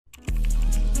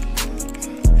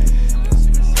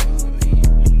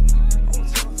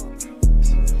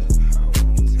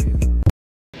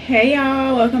Hey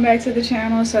y'all, welcome back to the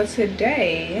channel. So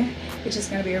today it's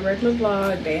just gonna be a regular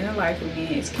vlog, day in the life with me.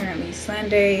 It's currently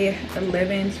Sunday,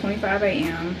 11:25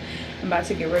 a.m. I'm about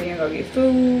to get ready and go get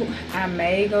food. I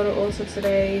may go to Ulta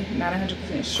today, not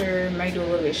 100% sure. May do a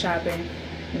little bit of shopping,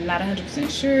 not 100%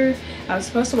 sure. I was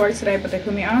supposed to work today, but they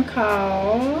put me on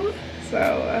call,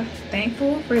 so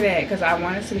thankful for that because I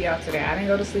wanted to be out today. I didn't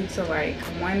go to sleep till like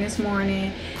 1 this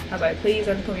morning. I was like, please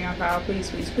let them put me on call, please,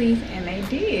 please, please, and they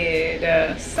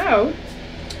did. So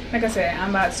like I said, I'm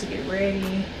about to get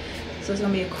ready, so it's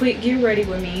gonna be a quick get ready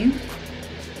with me,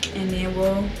 and then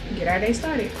we'll get our day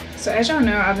started. So as y'all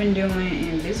know, I've been doing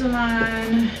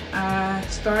Invisalign. I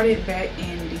started back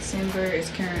in December. It's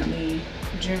currently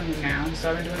June now, so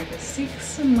I've been doing it for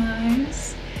 6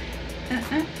 months.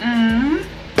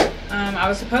 I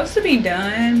was supposed to be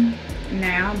done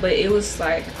now, but it was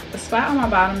like a spot on my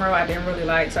bottom row I didn't really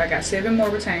like, so I got 7 more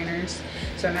retainers.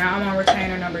 So now I'm on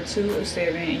retainer number 2 of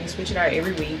 7, and you switch it out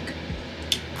every week.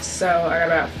 So I got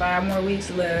about 5 more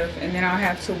weeks left, and then I'll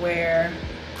have to wear,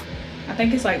 I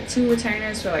think it's like 2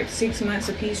 retainers for like 6 months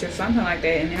a piece or something like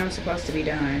that, and then I'm supposed to be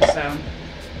done. So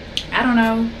I don't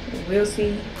know, we'll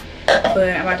see. But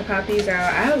I'm about to pop these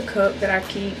out. I have a cup that I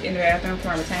keep in the bathroom for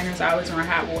my retainers. I always run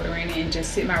hot water in it and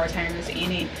just sit my retainers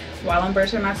in it while I'm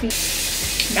brushing my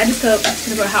teeth. Got this cup, I'm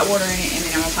gonna put hot water in it, and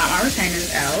then I'm gonna pop my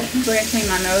retainers out. Go ahead and clean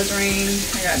my nose ring.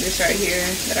 I got this right here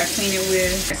that I clean it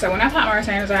with. So when I pop my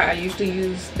retainers out, I usually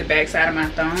use the back side of my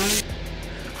thumb,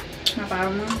 my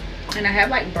bottom one. And I have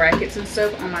like brackets and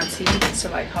stuff on my teeth to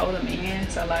like hold them in.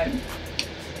 So like,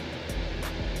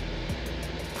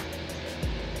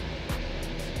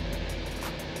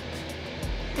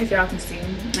 if y'all can see,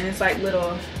 and it's like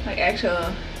little like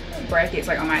actual brackets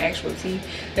like on my actual teeth.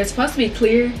 They're supposed to be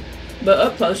clear, but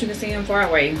up close you can see them, far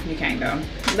away you can't though.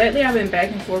 Lately I've been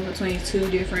back and forth between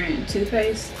 2 different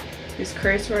toothpaste, this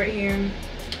Crest right here and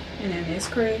then this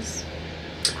Crest,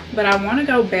 but I want to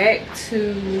go back to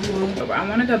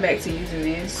using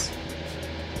this.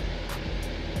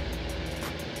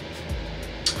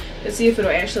 Let's see if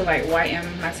it'll actually like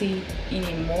whiten my teeth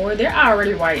anymore. They're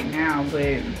already white now,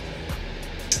 but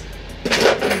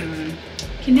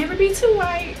can never be too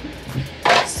white.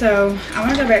 So I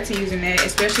want to go back to using that,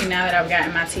 especially now that I've gotten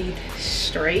my teeth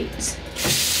straight.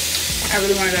 I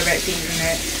really want to go back to using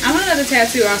that. I want another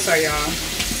tattoo also, y'all.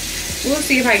 We'll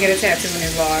see if I get a tattoo in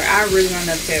this vlog. I really want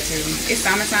another tattoo. It's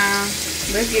summertime.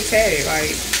 Let's get tatted.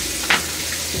 Like,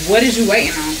 what is you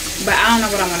waiting on? But I don't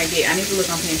know what I want to get. I need to look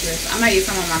on Pinterest. I might get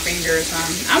some on my finger or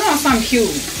something. I want something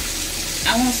cute.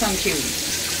 I want something cute.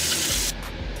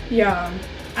 Y'all,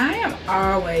 I am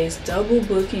always double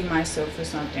booking myself for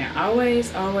something.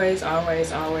 Always, always,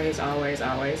 always, always, always,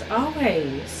 always,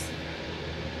 always.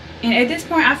 And at this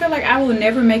point, I feel like I will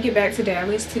never make it back to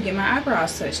Dallas to get my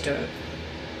eyebrows touched up.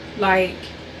 Like,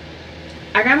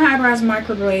 I got my eyebrows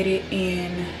microbladed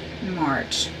in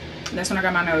March. That's when I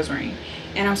got my nose ring.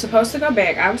 And I'm supposed to go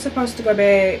back. I was supposed to go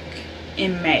back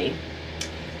in May.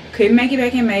 Couldn't make it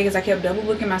back in May because I kept double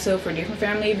booking myself for different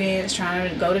family events, trying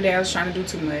to go to Dallas, trying to do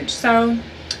too much. So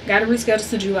got to reschedule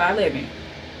to July 11th.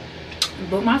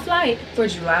 Booked my flight for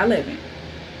July 11th.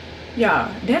 Y'all,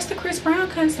 that's the Chris Brown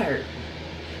concert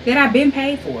that I've been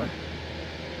paid for,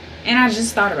 and I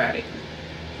just thought about it.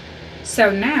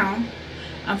 So now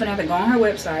I'm gonna have to go on her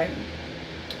website,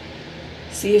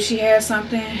 see if she has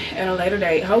something at a later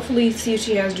date. Hopefully see if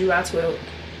she has July 12th.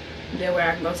 That way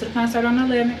I can go to the concert on the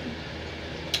 11th,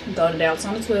 go to Dallas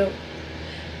on the 12th.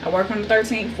 I work on the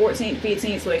 13th, 14th,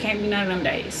 15th, so it can't be none of them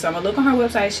days. So I'm gonna look on her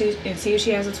website and see if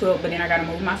she has a 12th, but then I gotta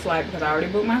move my flight because I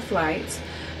already booked my flights.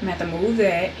 I'm gonna have to move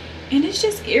that. And it's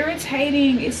just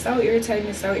irritating. It's so irritating,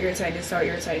 it's so irritating, it's so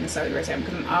irritating, it's so irritating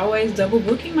because I'm always double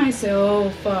booking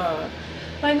myself.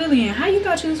 Like, Lillian, how you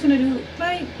thought you was gonna do?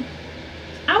 Like,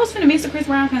 I was finna miss the Chris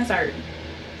Brown concert.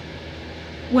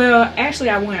 Well, actually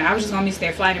I wouldn't. I was just gonna miss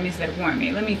that flight and miss that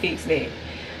appointment. Let me fix that.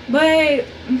 But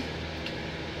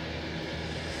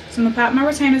so I'm gonna pop my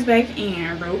retainers back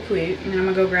in real quick, and then I'm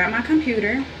gonna go grab my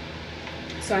computer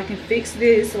so I can fix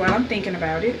this while I'm thinking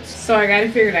about it. So I got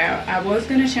it figured out. I was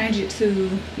gonna change it to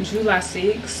July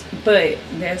 6th, but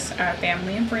that's our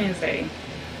family and friends day.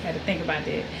 I had to think about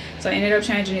that. So I ended up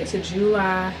changing it to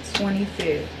July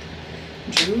 25th.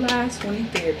 July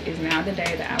 25th is now the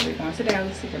day that I'll be going to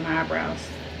Dallas to get my eyebrows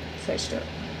touched up.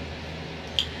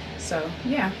 So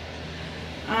yeah,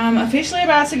 I'm officially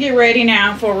about to get ready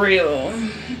now for real.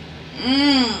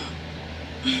 I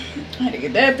had to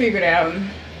get that figured out,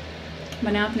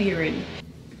 but now I'm gonna get ready.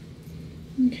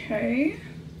 Okay,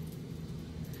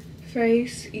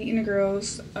 face eating the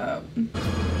girls up.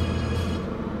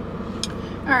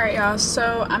 All right, y'all,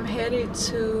 so I'm headed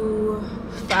to to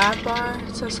 5 Bar,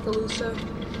 Tuscaloosa.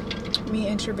 Me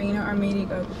and Trevina are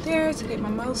meeting up there to get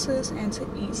mimosas and to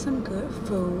eat some good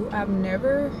food. I've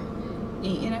never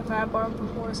eaten at 5 Bar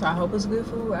before, so I hope it's good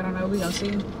food. I don't know, we gonna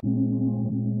see.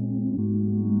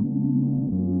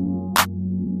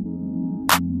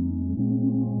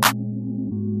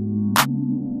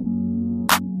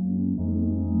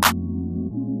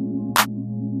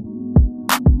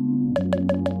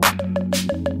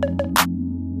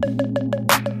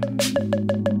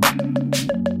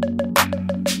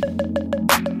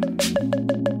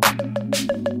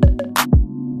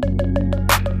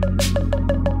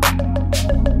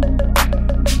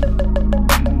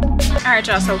 Alright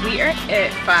y'all, so we are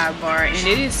at 5 Bar and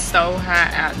it is so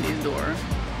hot out this door.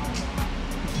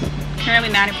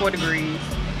 Currently 94 degrees.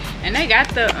 And they got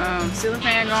the ceiling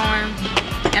fan going.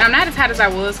 And I'm not as hot as I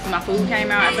was because my food came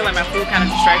out. I feel like my food kind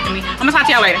of distracted me. I'm gonna talk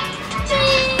to y'all later.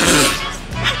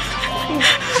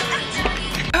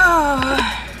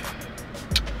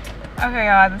 Okay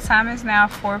y'all, the time is now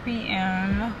 4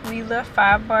 p.m. We left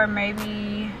 5 Bar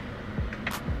maybe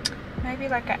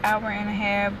like an hour and a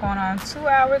half, going on 2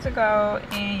 hours ago,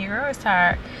 and your girl is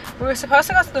tired. We were supposed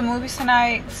to go to the movies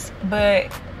tonight,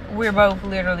 but we're both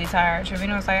literally tired.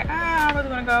 Trevina was like, I don't really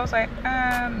want to go. I was like,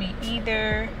 me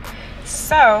either.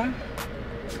 So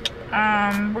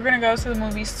we're gonna go to the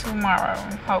movies tomorrow,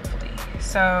 hopefully.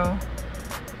 So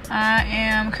I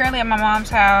am currently at my mom's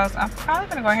house. I'm probably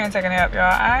gonna go ahead and take a nap, y'all.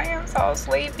 I am so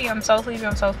sleepy. I'm so sleepy.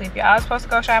 I was supposed to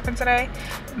go shopping today,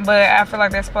 but I feel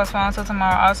like that's postponed until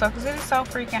tomorrow also because it is so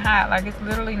freaking hot. Like, it's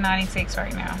literally 96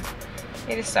 right now.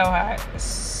 It is so hot.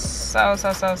 So hot.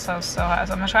 So I'm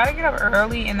gonna try to get up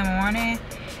early in the morning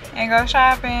and go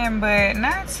shopping, but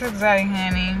not today,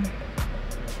 honey.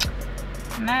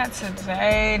 Not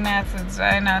today.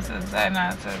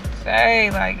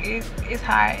 Like, it's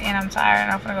hot and I'm tired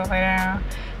and I'm gonna go lay down.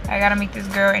 I gotta meet this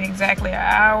girl in exactly an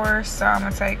hour, so I'm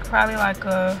gonna take probably like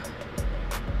a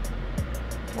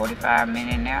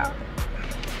 45-minute nap.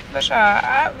 But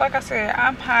y'all, like I said,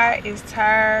 I'm hot, it's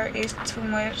tired, it's too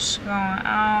much going on.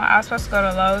 I was supposed to go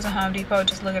to Lowe's and Home Depot,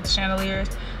 just look at the chandeliers.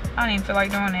 I don't even feel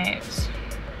like doing that.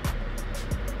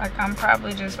 Like, I'm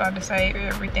probably just about to save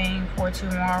everything for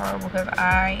tomorrow because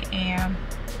I am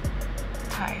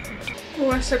tired.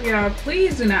 What's up, y'all?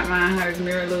 Please do not mind how this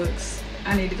mirror looks.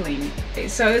 I need to clean it. Okay,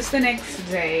 so it's the next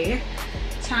day.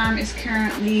 Time is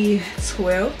currently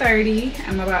 12:30.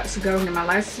 I'm about to go get my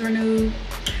license renewed.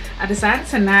 I decided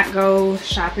to not go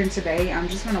shopping today. I'm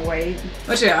just gonna wait.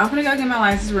 But yeah, I'm gonna go get my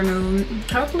license renewed.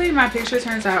 Hopefully my picture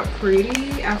turns out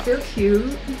pretty. I feel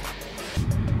cute.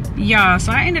 Y'all,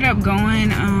 so I ended up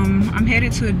going, I'm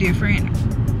headed to a different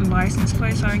license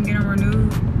place so I can get them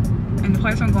renewed. And the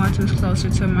place I'm going to is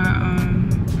closer to my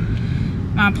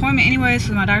appointment anyways.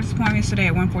 So my doctor's appointment is today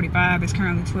at 1:45. It's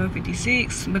currently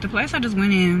 12:56. But the place I just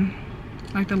went in,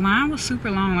 like, the line was super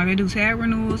long. Like, they do tag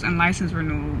renewals and license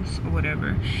renewals or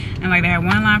whatever. And like, they have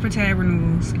one line for tag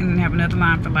renewals and then they have another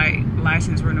line for like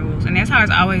license renewals. And that's how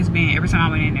it's always been every time I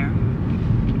went in there.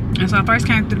 And so I first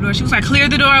came through the door, she was like, clear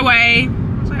the doorway. I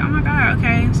was like, oh my God,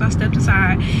 okay. So I stepped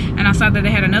aside and I saw that they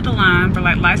had another line for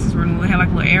like license renewal. It had like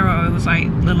a little arrow. It was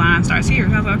like, the line starts here.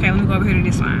 So I was like, okay, let me go over here to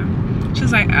this line. She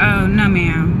was like, oh, no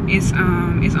ma'am, it's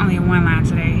only a one line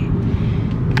today.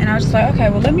 And I was just like,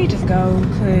 okay, well, let me just go,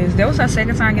 because that was her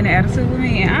second time getting an attitude with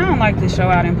me, and I don't like to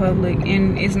show out in public,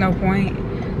 and it's no point.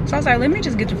 So I was like, let me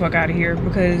just get the fuck out of here,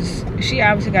 because she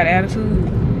obviously got an attitude,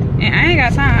 and I ain't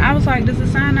got time. I was like, does the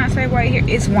sign not say right here?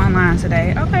 It's one line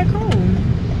today. Okay, cool.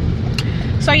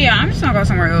 So yeah, I'm just gonna go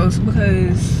somewhere else,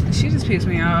 because she just pissed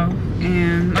me off,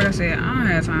 and like I said, I don't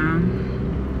have time.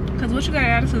 Because what you got an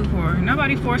attitude for?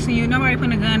 Nobody forcing you, nobody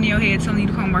putting a gun in your head telling you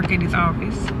to come work at this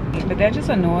office. But that just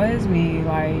annoys me.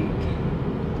 Like,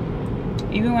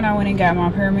 even when I went and got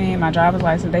my permit, my driver's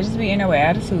license, they just be in there with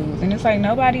attitudes. And it's like,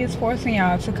 nobody is forcing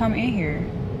y'all to come in here.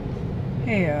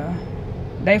 Hell,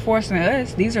 they forcing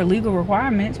us. These are legal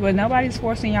requirements, but nobody's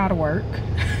forcing y'all to work.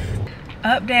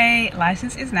 Update,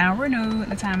 license is now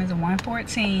renewed. The time is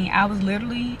 1:14. I was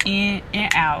literally in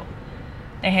and out.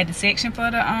 They had the section for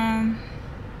the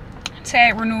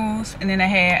tag renewals, and then they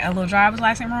had a little driver's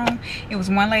license room. It was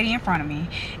one lady in front of me,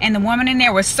 and the woman in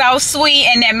there was so sweet,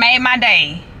 and that made my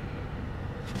day.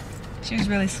 She was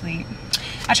really sweet.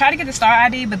 I tried to get the star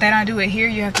ID, but they don't do it here.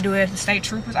 You have to do it at the state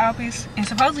trooper's office, and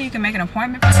supposedly you can make an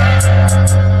appointment for that.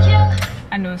 Yeah,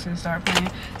 I knew it was gonna start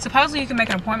playing. Supposedly you can make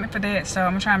an appointment for that, so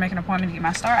I'm gonna try and make an appointment to get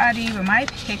my star ID, but my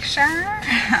picture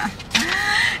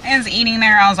is eating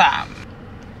their eyes out.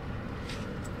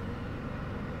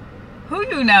 Who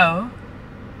you know?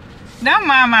 Don't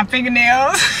mind my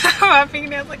fingernails. My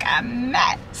fingernails look a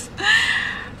mess.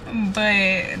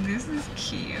 But this is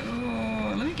cute.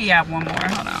 Let me give y'all one more.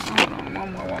 Hold on.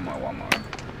 One more.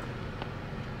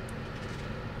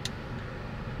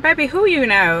 Baby, who you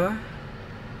know?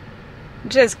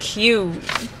 Just cute.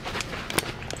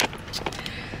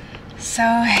 So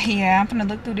yeah, I'm finna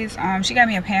look through this. She got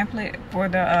me a pamphlet for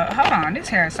the hold on, this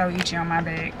hair is so itchy on my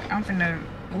back. I'm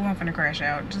finna crash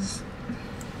out. Just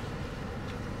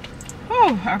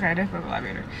okay, that feels a lot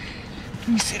better. Let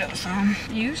me sit up some.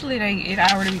 Usually it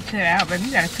already be cut out, but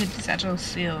you gotta cut this out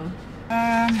yourself.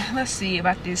 Let's see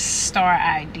about this star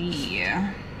ID.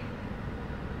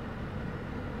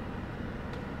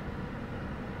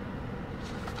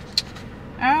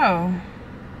 Oh,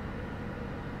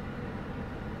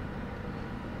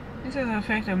 this is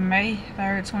effective May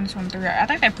 3rd, 2023. I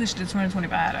think they pushed it to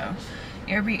 2025 though.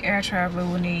 Every air traveler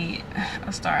will need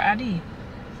a star ID.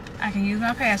 I can use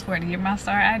my passport to get my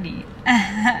star ID.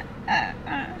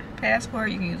 Passport,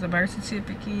 you can use a birth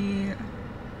certificate.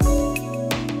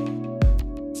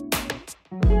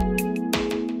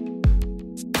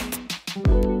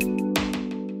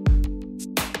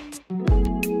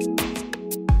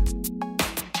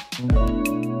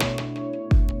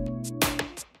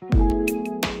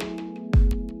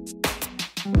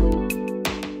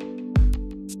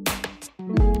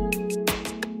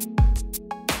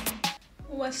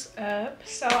 What's up?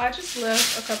 So I just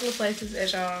left a couple of places,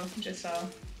 as y'all just saw.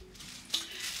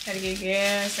 Had to get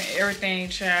gas and everything,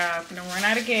 child. I'm gonna run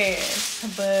out of gas.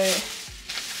 But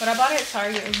what I bought at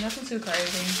Target was nothing too crazy.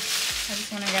 I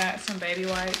just went and got some baby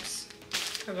wipes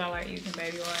because I like using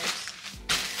baby wipes.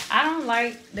 I don't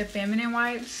like the feminine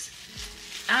wipes.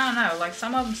 I don't know, like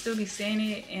some of them still be saying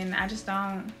it, and I just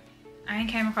don't. I ain't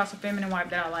came across a feminine wipe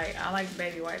that I like. I like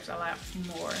baby wipes a lot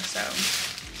more. So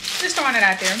just throwing it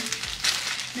out there.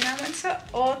 Then I went to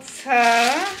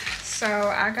Ulta. So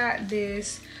I got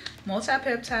this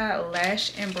multi-peptide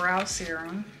lash and brow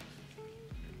serum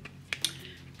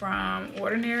from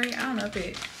Ordinary. I don't know if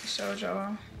it showed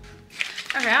y'all.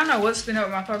 Okay, I don't know what's been up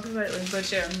with my focus lately,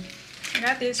 but yeah, I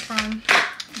got this from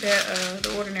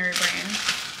the Ordinary brand.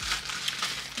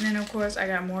 And then of course I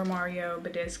got more Mario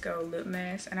Badescu lip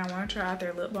mask, and I want to try out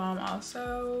their lip balm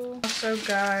also. Also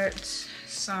got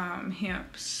some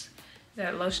Hemp's,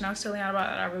 that lotion I was telling y'all about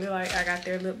that I really like. I got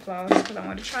their lip gloss because I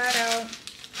wanted to try it out.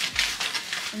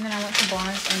 And then I went to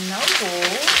Barnes & Noble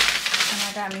and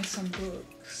I got me some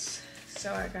books.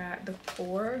 So I got the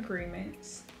 4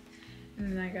 Agreements,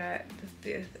 and then I got the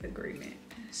 5th Agreement.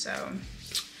 So I'm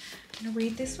gonna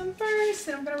read this one first,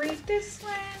 and I'm gonna read this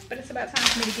one. But it's about time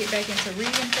for me to get back into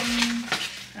reading things.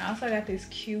 And I also got this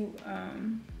cute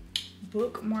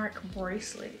bookmark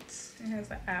bracelet. It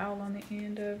has an owl on the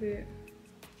end of it.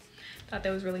 Thought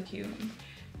that was really cute.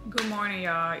 Good morning,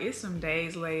 y'all. It's some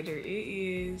days later. It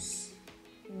is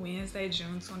Wednesday,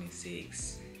 June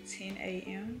 26th, 10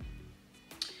 a.m.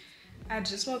 I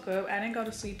just woke up. I didn't go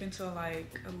to sleep until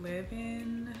like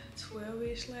 11,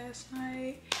 12-ish last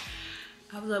night.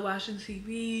 I was up watching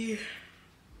TV,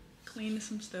 cleaning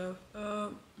some stuff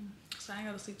up. So I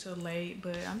didn't go to sleep till late,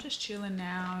 but I'm just chilling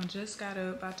now. Just got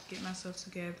up, about to get myself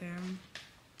together.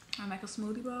 I make a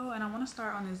smoothie bowl, and I want to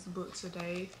start on this book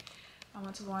today. I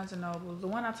went to Barnes & Noble, the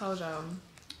one I told y'all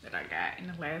that I got in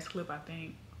the last clip, I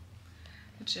think.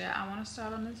 But yeah, I want to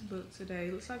start on this book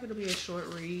today. Looks like it'll be a short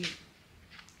read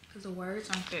because the words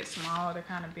aren't that small, they're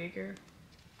kind of bigger.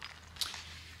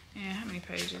 And how many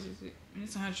pages is it?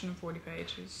 It's 140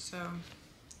 pages. So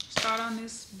start on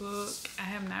this book. I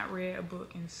have not read a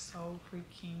book in so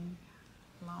freaking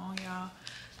long, y'all.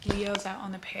 Leo's out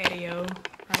on the patio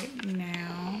right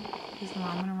now. He's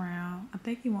roaming around. I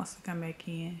think he wants to come back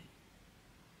in.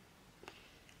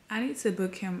 I need to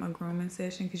book him a grooming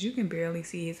session because you can barely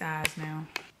see his eyes now.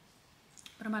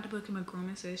 But I'm about to book him a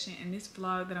grooming session, and this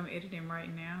vlog that I'm editing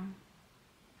right now,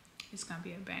 it's gonna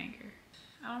be a banger.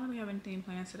 I don't really have anything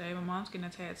planned today. My mom's getting a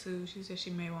tattoo. She said she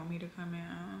may want me to come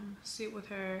and sit with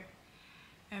her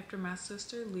after my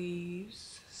sister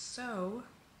leaves. So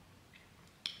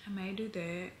I may do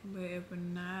that, but if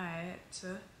not,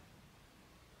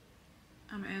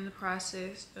 I'm in the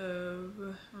process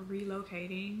of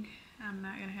relocating. I'm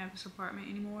not gonna have this apartment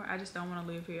anymore. I just don't want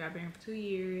to live here. I've been here for 2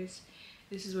 years.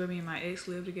 This is where me and my ex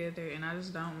live together, and I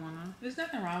just don't want to. There's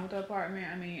nothing wrong with the apartment.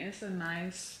 I mean, it's a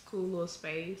nice, cool little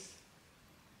space,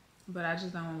 but I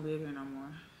just don't want to live here no more.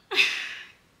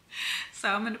 So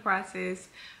I'm in the process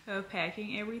of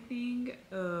packing everything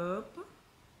up.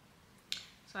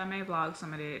 So I may vlog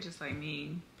some of that, just like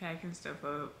me packing stuff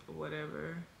up or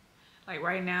whatever. Like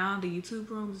right now, the YouTube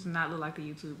room does not look like the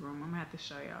YouTube room. I'm gonna have to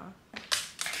show y'all.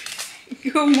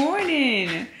 Good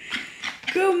morning.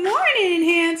 Good morning,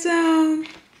 handsome.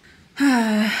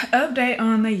 Update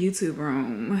on the YouTube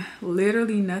room.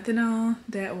 Literally nothing on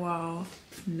that wall,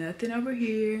 nothing over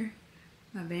here.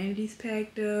 My vanity's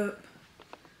packed up.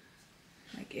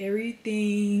 Like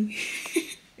everything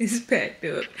is packed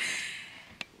up.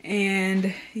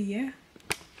 And yeah,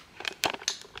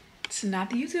 it's not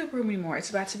the YouTube room anymore. It's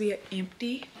about to be an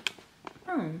empty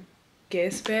room.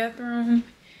 Guest bathroom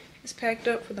is packed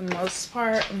up for the most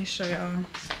part. Let me show y'all.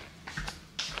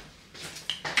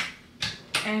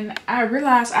 And I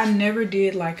realized I never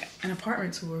did like an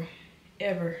apartment tour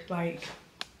ever. Like,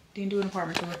 didn't do an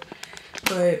apartment tour.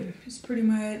 But it's pretty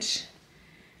much,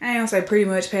 I ain't gonna say pretty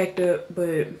much packed up,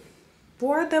 but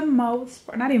for the most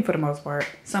part, not even for the most part,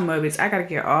 some of it, I gotta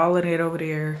get all of that over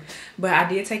there. But I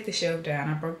did take the shelf down.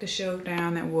 I broke the shelf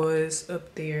down that was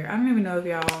up there. I don't even know if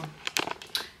y'all,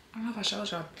 I don't know if I showed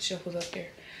y'all the shelf was up there.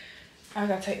 I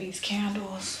gotta take these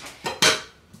candles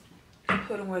and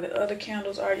put them where the other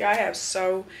candles are. Y'all have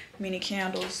so many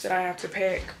candles that I have to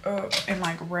pack up and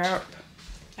like wrap.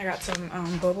 I got some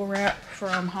bubble wrap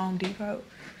from Home Depot.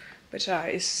 But y'all,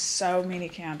 it's so many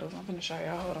candles. I'm gonna show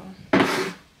y'all, hold on.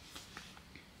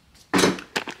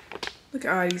 Look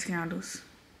at all these candles.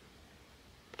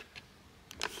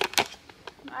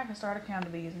 I can start a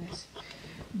candle business.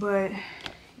 But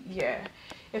yeah,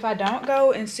 if I don't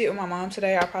go and sit with my mom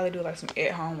today, I'll probably do like some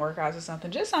at-home workouts or something.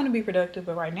 Just something to be productive.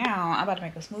 But right now, I'm about to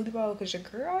make a smoothie bowl because your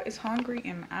girl is hungry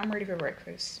and I'm ready for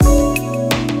breakfast.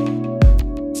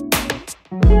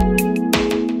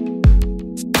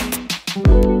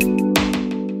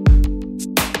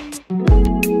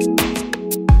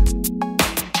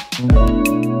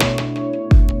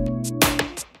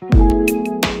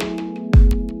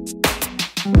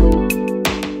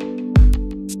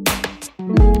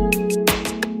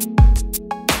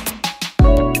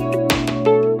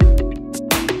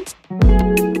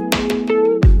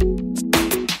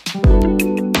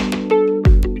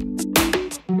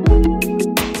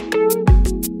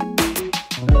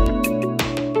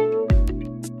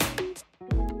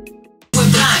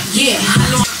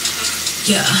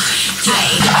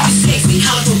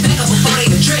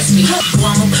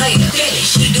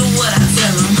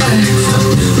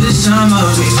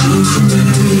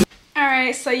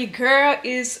 Alright, so your girl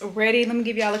is ready. Let me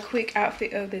give y'all a quick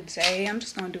outfit of the day. I'm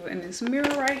just gonna do it in this mirror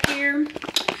right here.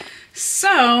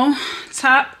 So,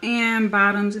 top and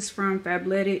bottoms is from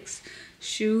Fabletics.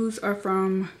 Shoes are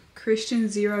from Christian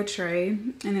Zero Tray.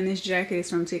 And then this jacket is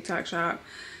from TikTok Shop.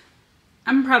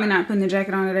 I'm probably not putting the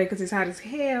jacket on today because it's hot as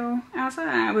hell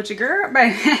outside. But your girl,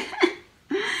 baby.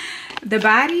 The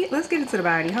body, let's get into the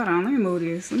body. Hold on, let me move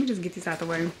this. Let me just get this out the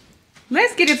way.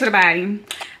 Let's get into the body.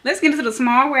 Let's get into the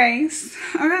small waist.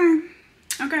 Okay.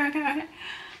 Okay, okay, okay.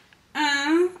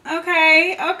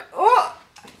 Okay. Oh.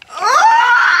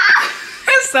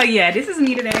 So yeah, this is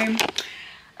me today.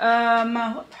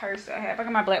 What purse do I have? I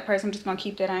got my black purse. I'm just gonna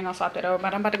keep that. I ain't gonna swap that over.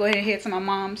 But I'm about to go ahead and head to my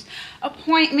mom's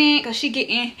appointment because she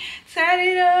getting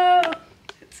tatted up.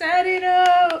 Tatted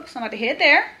up. So I'm about to head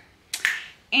there.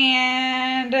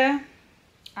 And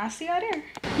I'll see y'all there.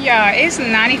 Y'all, it's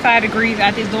 95 degrees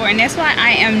out this door, and that's why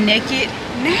I am naked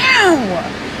now.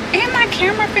 And my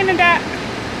camera finna die.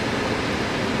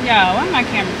 Y'all, why my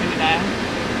camera finna die?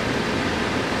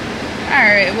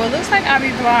 Alright, well, looks like I'll be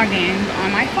vlogging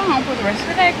on my phone for the rest of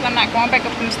the day because I'm not going back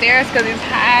up them stairs because it's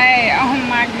high. Oh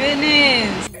my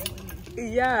goodness.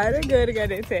 Yeah, that girl got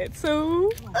that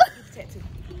tattoo.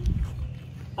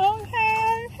 Okay.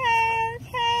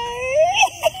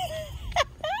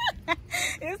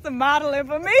 It's the modeling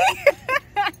for me.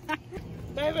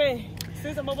 Baby,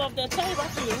 since I'm up off that table, I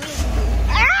feel really good.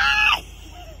 Ah!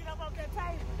 When you get up off that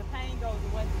table, the pain goes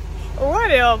away.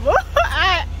 Whatever.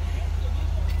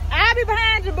 I'll be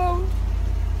behind you, boo.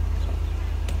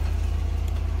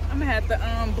 I'm gonna have to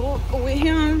book with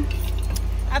him.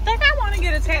 I think I want to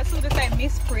get a tattoo to say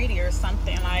Miss Pretty or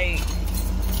something like.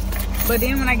 But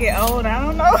then when I get old, I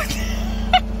don't know.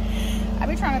 I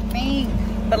be trying to think,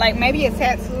 but like maybe a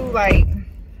tattoo like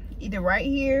either right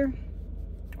here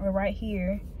or right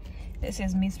here that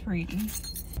says Miss Pretty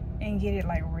and get it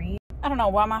like red. I don't know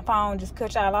why my phone just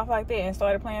cut y'all off like that and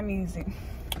started playing music.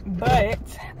 But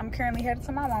I'm currently headed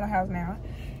to my mama's house now,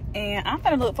 and I'm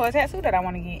gonna look for a tattoo that I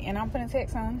want to get, and I'm gonna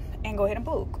text him and go ahead and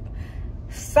book.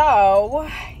 So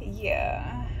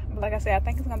yeah, but like I said, I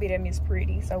think it's gonna be that Miss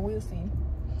Pretty, so we'll see.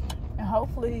 And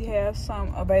hopefully he has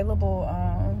some available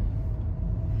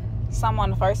some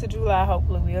on the 1st of July.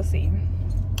 Hopefully we'll see,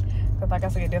 because like I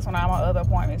said, that's when all my other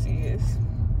appointments is.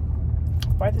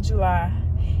 1st of July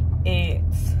at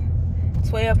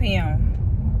 12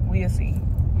 p.m. we'll see.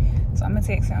 So I'm gonna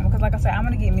text him because like I said, I'm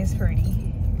gonna get Miss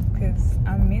Pretty because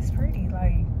I'm Miss Pretty.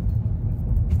 Like,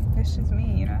 that's just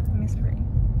me, you know, Miss Pretty.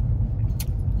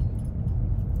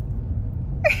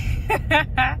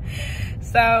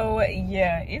 So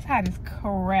yeah, it's hot as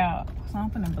crap. So I'm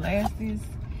gonna blast this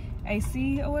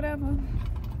AC or whatever.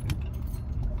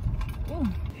 Ooh.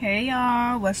 Hey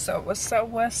y'all, what's up?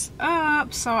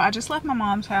 So I just left my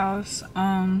mom's house.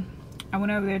 I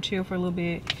went over there to chill for a little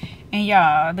bit, and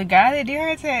y'all, the guy that did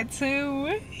her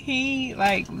tattoo, he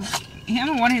like him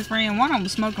and one of his friends, one of them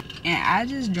was smoking, and I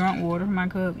just drank water from my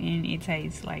cup and it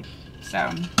tastes like,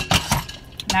 so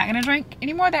not gonna drink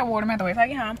any more of that water. I'm gonna have to wait till I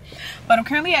get home. But I'm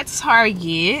currently at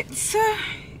Target.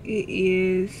 It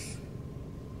is,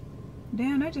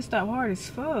 damn, that just stopped hard as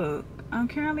fuck. I'm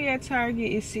currently at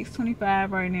Target. It's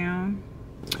 6:25 right now.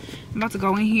 I'm about to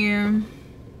go in here,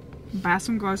 buy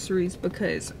some groceries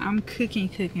because I'm cooking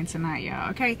tonight, y'all.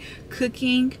 Okay,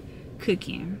 cooking.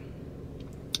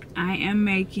 I'm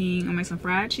making some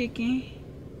fried chicken,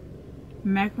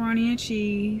 macaroni and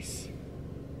cheese,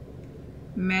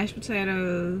 mashed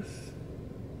potatoes,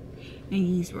 and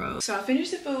yeast rolls. So I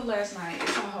finished the food last night.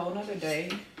 It's a whole nother day.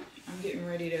 I'm getting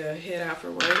ready to head out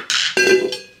for work.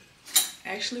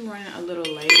 Actually running a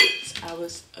little late. I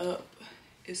was up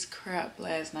as crap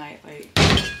last night, like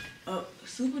up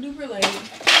super duper late.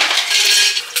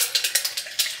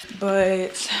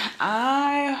 But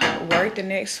I work the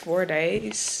next 4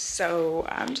 days, so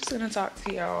I'm just gonna talk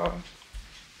to y'all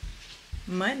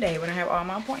Monday when I have all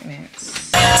my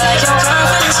appointments.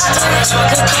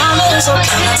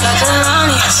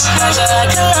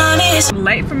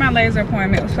 Late for my laser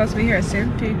appointment. It was supposed to be here at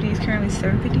 7:50. It's currently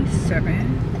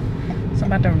 7:57. So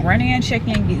I'm about to run in, check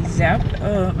in, get zapped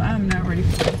up. I'm not ready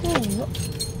for it.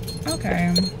 Ooh,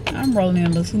 okay. I'm rolling in a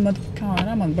little too much hard.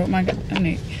 I'm gonna broke my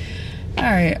neck.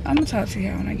 Alright, I'm gonna talk to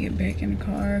y'all when I get back in the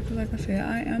car. Cause like I said,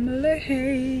 I am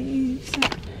late.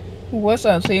 What's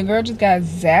up? So your girl just got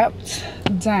zapped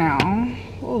down.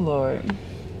 Oh Lord.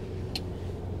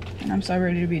 And I'm so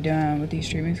ready to be done with these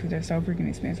treatments because they're so freaking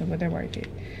expensive, but they're worth it.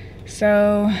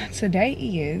 So today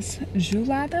is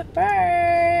July the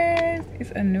 1st.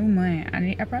 It's a new month.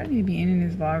 I probably need to be ending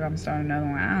this vlog. I'm starting another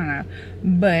one. I don't know.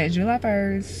 But July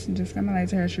 1st, just got my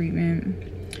laser hair treatment.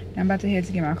 I'm about to head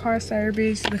to get my car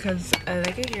serviced because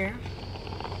they get here.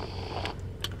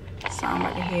 So I'm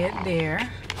about to head there.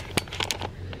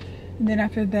 And then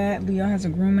after that, Leo has a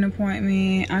grooming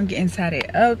appointment. I'm getting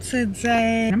tidied up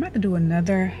today. I'm about to do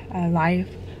another life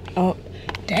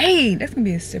update. That's gonna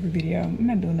be a separate video. I'm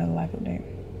gonna do another life update.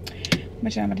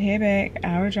 But yeah, I'm about to head back.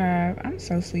 Hour drive. I'm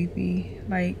so sleepy.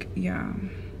 Like, y'all,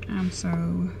 I'm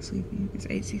so sleepy. It's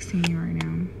 8:16 right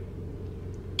now.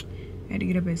 I had to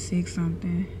get up at 6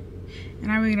 something.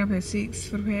 And I've been getting up at 6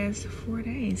 for the past 4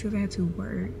 days because I had to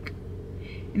work.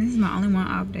 And this is my only one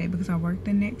off day because I work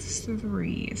the next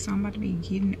 3. So I'm about to be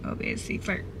getting up at 6.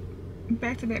 Like,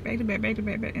 back to back.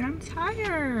 And I'm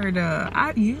tired.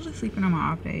 I usually sleeping on my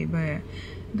off day, but I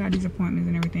got these appointments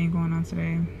and everything going on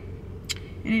today.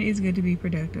 And it is good to be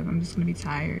productive. I'm just going to be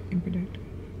tired and productive.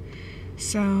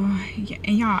 So, yeah.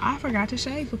 And y'all, I forgot to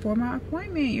shave before my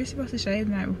appointment. You're supposed to shave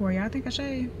the night before. Y'all think I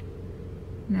shaved?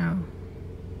 No.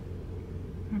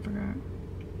 I forgot.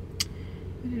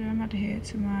 But yeah, I'm about to head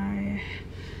to my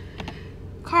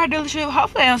car dealership.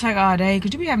 Hopefully it'll take all day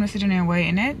because you be having to sit in there and wait,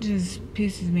 and that just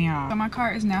pisses me off. So my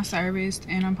car is now serviced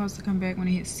and I'm supposed to come back when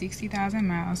it hits 60,000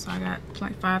 miles. So I got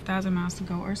like 5,000 miles to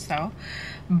go or so.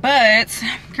 But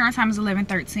current time is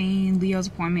 11:13. Leo's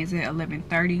appointment is at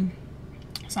 11:30.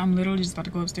 So I'm literally just about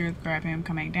to go upstairs, grab him,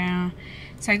 come back down,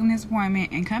 take him his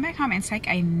appointment, and come back home and take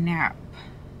a nap.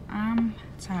 I'm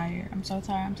tired. I'm so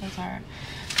tired.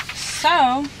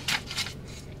 So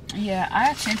yeah,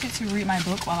 I attempted to read my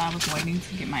book while I was waiting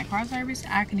to get my car serviced.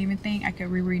 I couldn't even think I could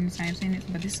reread the same sentence,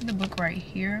 but this is the book right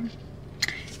here,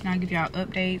 and I'll give y'all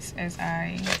updates as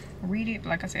I read it. But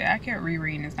like I said, I kept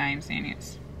rereading the same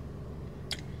sentence.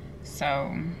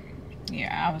 So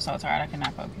yeah, I was so tired I could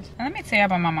not focus. And let me tell you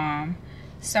about my mom.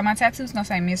 So my tattoo's gonna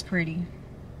say Miss Pretty.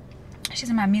 She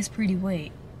said, my Miss Pretty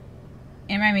what?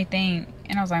 It made me think,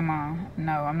 and I was like, Mom,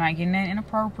 no, I'm not getting that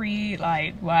inappropriate.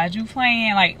 Like, why'd you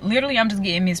playing? Like, literally, I'm just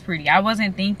getting Miss Pretty. I was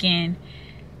not thinking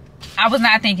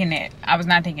that.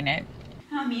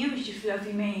 I'm you with your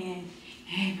fluffy man.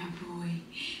 Hey, my boy.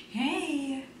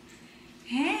 Hey.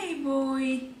 Hey,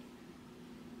 boy.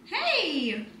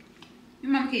 Hey.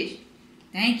 Your mama kiss you.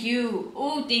 Thank you.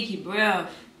 Oh, thank you, bro.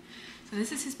 So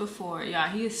this is his before. Y'all,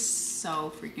 he is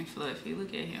so freaking fluffy.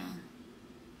 Look at him.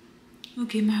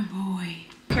 Look at my boy.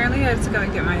 Currently I have to go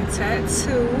get my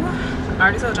tattoo. I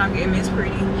already told you I'm getting Miss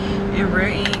Pretty in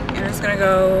red ink, and it's gonna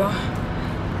go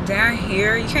down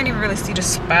here. You can't even really see the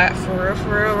spot for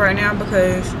real right now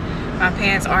because my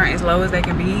pants aren't as low as they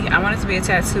can be. I want it to be a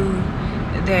tattoo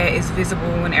that is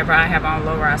visible whenever I have on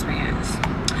low-rise pants.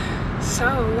 So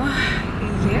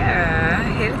yeah,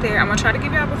 headed there. I'm gonna try to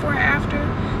give y'all before and after,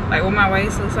 like what my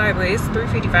waist looks like, but it's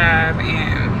 3:55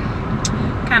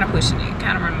 and kind of pushing it,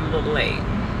 kind of running a little late.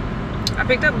 I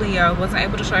picked up Leo, wasn't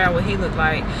able to show y'all what he looked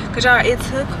like, cause y'all, it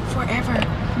took forever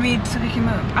for me to pick him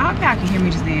up. I hope y'all can hear me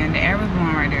just then. The air was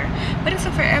blowing right there, but it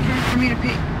took forever for me to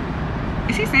pick.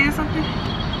 Is he saying something?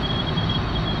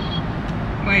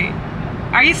 Wait,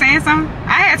 are you saying something?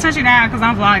 I had to touch you down because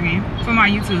I'm vlogging for my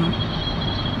YouTube.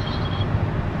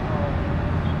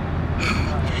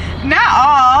 Not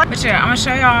all, but yeah, I'm gonna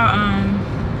show y'all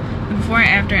the before and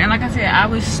after. And like I said, I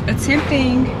was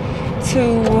attempting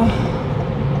to.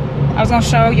 I was gonna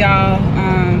show y'all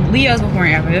Leo's before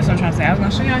and after. That's what I'm trying to say. I was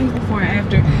gonna show y'all his before and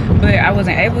after, but I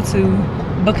wasn't able to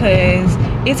because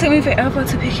it took me forever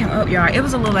to pick him up, y'all. It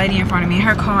was a little lady in front of me.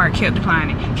 Her card kept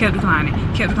declining, kept declining,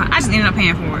 kept declining. I just ended up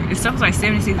paying for it. The stuff was like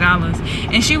 $76,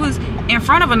 and she was in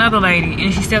front of another lady,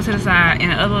 and she stepped to the side,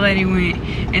 and the other lady went,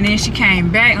 and then she came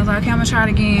back and was like, okay, I'm gonna try it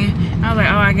again. And I was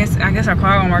like, oh, I guess her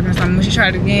card won't work or something. When she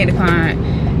tried it again, it declined.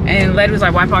 And the lady was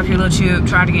like, wipe off your little chip,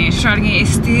 try it again. She tried it again, it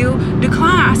still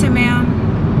declined. I said, ma'am,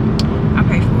 I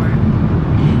paid for it.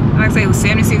 Like I said, it was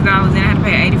 $76, then I had to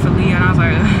pay $80 for Leo, and I was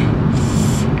like, ugh.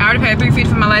 I already paid $350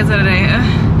 for my legs the other day.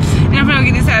 And I'm gonna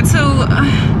get this tattoo,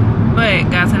 but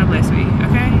God's gonna bless me,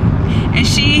 okay? And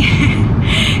she,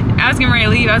 I was getting ready to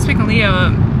leave, I was picking Leo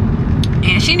up,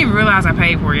 and she didn't even realize I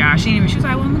paid for it, y'all. She was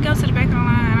like, well, let me go to the back of the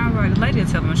line. And I was like, the lady will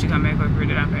tell me when she come back over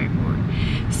here that I paid for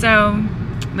it. So,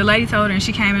 the lady told her, and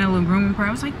she came in a little grooming part.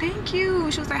 I was like, thank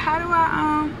you. She was like, how do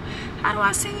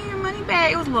I send you your money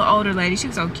back? It was a little older lady. She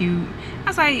was so cute. I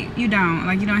was like, you don't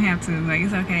have to. Like,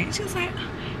 it's okay. She was like,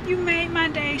 you made my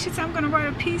day. She said, I'm gonna write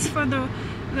a piece for the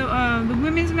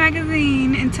women's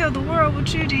magazine and tell the world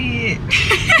what you did.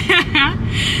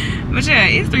 But yeah,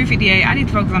 it's 3:58. I need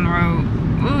to focus on the road.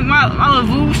 Ooh, my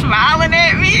little boo smiling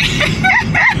at me.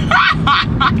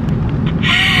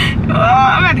 Oh,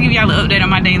 I'm about to give y'all a little update on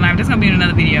my day in life. That's gonna be in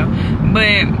another video.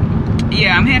 But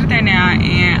yeah, I'm headed there now,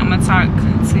 and I'm gonna talk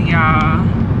to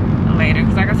y'all later.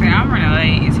 Cause like I said, I'm running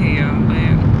late as hell, but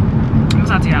I'm gonna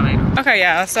talk to y'all later. Okay,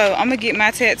 y'all. So I'm gonna get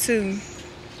my tattoo.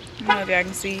 I don't know if y'all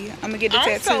can see. I'm gonna get the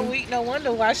tattoo. I'm so weak. No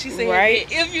wonder why she said right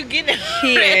if you get it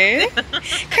here. Cause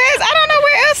I don't know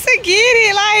where else to get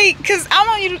it. Like, cause I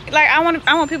want you to, like, I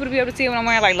want people to be able to see when I'm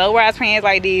wearing like low rise pants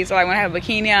like these, or like when I have a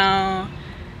bikini on.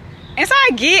 And so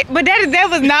I get, but that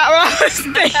was not what I was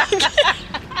thinking.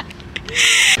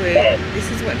 But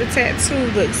this is what the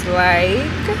tattoo looks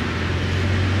like.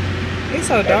 It's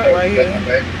so dark right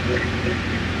here.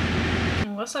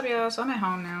 What's up, y'all? So I'm at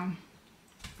home now.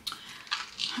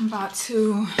 I'm about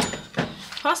to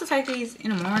supposed to take these in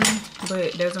the morning,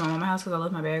 but there's one at my house because I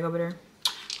left my bag over there.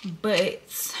 But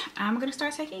I'm gonna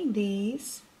start taking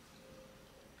these.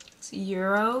 It's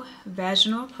Euro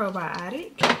Vaginal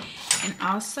Probiotic, and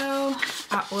also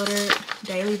I ordered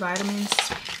daily vitamins.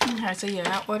 Okay, so yeah,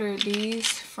 I ordered these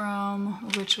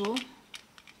from Ritual.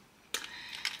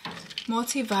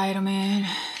 Multivitamin.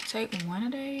 Take one a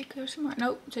day.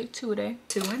 Nope, take 2 a day.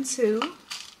 2 and 2.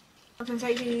 I'm gonna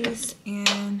take these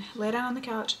and lay down on the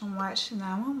couch and watch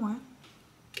 911.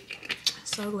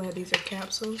 So glad these are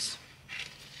capsules.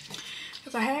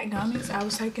 Cause I had gummies. I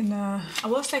was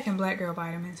taking Black Girl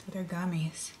vitamins, but they're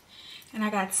gummies. And I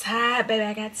got tired, baby.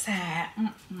 I got tired.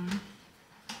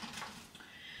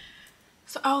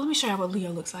 So, oh, let me show you what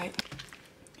Leo looks like.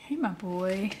 Hey, my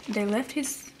boy. They left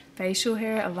his facial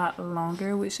hair a lot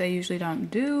longer, which they usually don't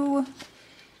do.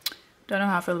 Don't know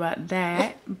how I feel about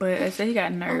that, but I said he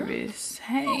got nervous.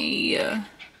 Hey.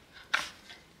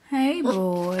 Hey,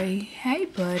 boy. Hey,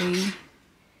 buddy.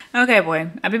 Okay, boy.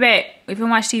 I'll be back. We can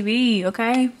watch TV,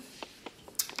 okay?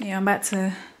 Yeah, I'm about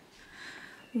to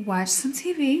watch some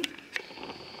TV.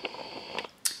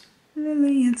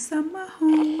 Lily in summer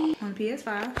home. On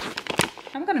PS5.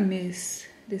 I'm gonna miss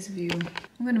this view.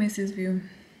 I'm gonna miss this view.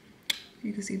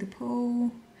 You can see the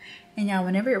pool. And y'all,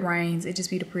 whenever it rains, it just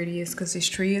be the prettiest because this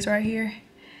tree is right here.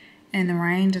 And the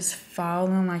rain just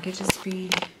falling, like it just be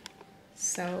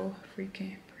so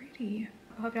freaking pretty.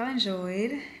 I hope y'all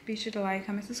enjoyed. Be sure to like,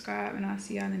 comment, subscribe, and I'll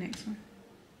see y'all in the next one.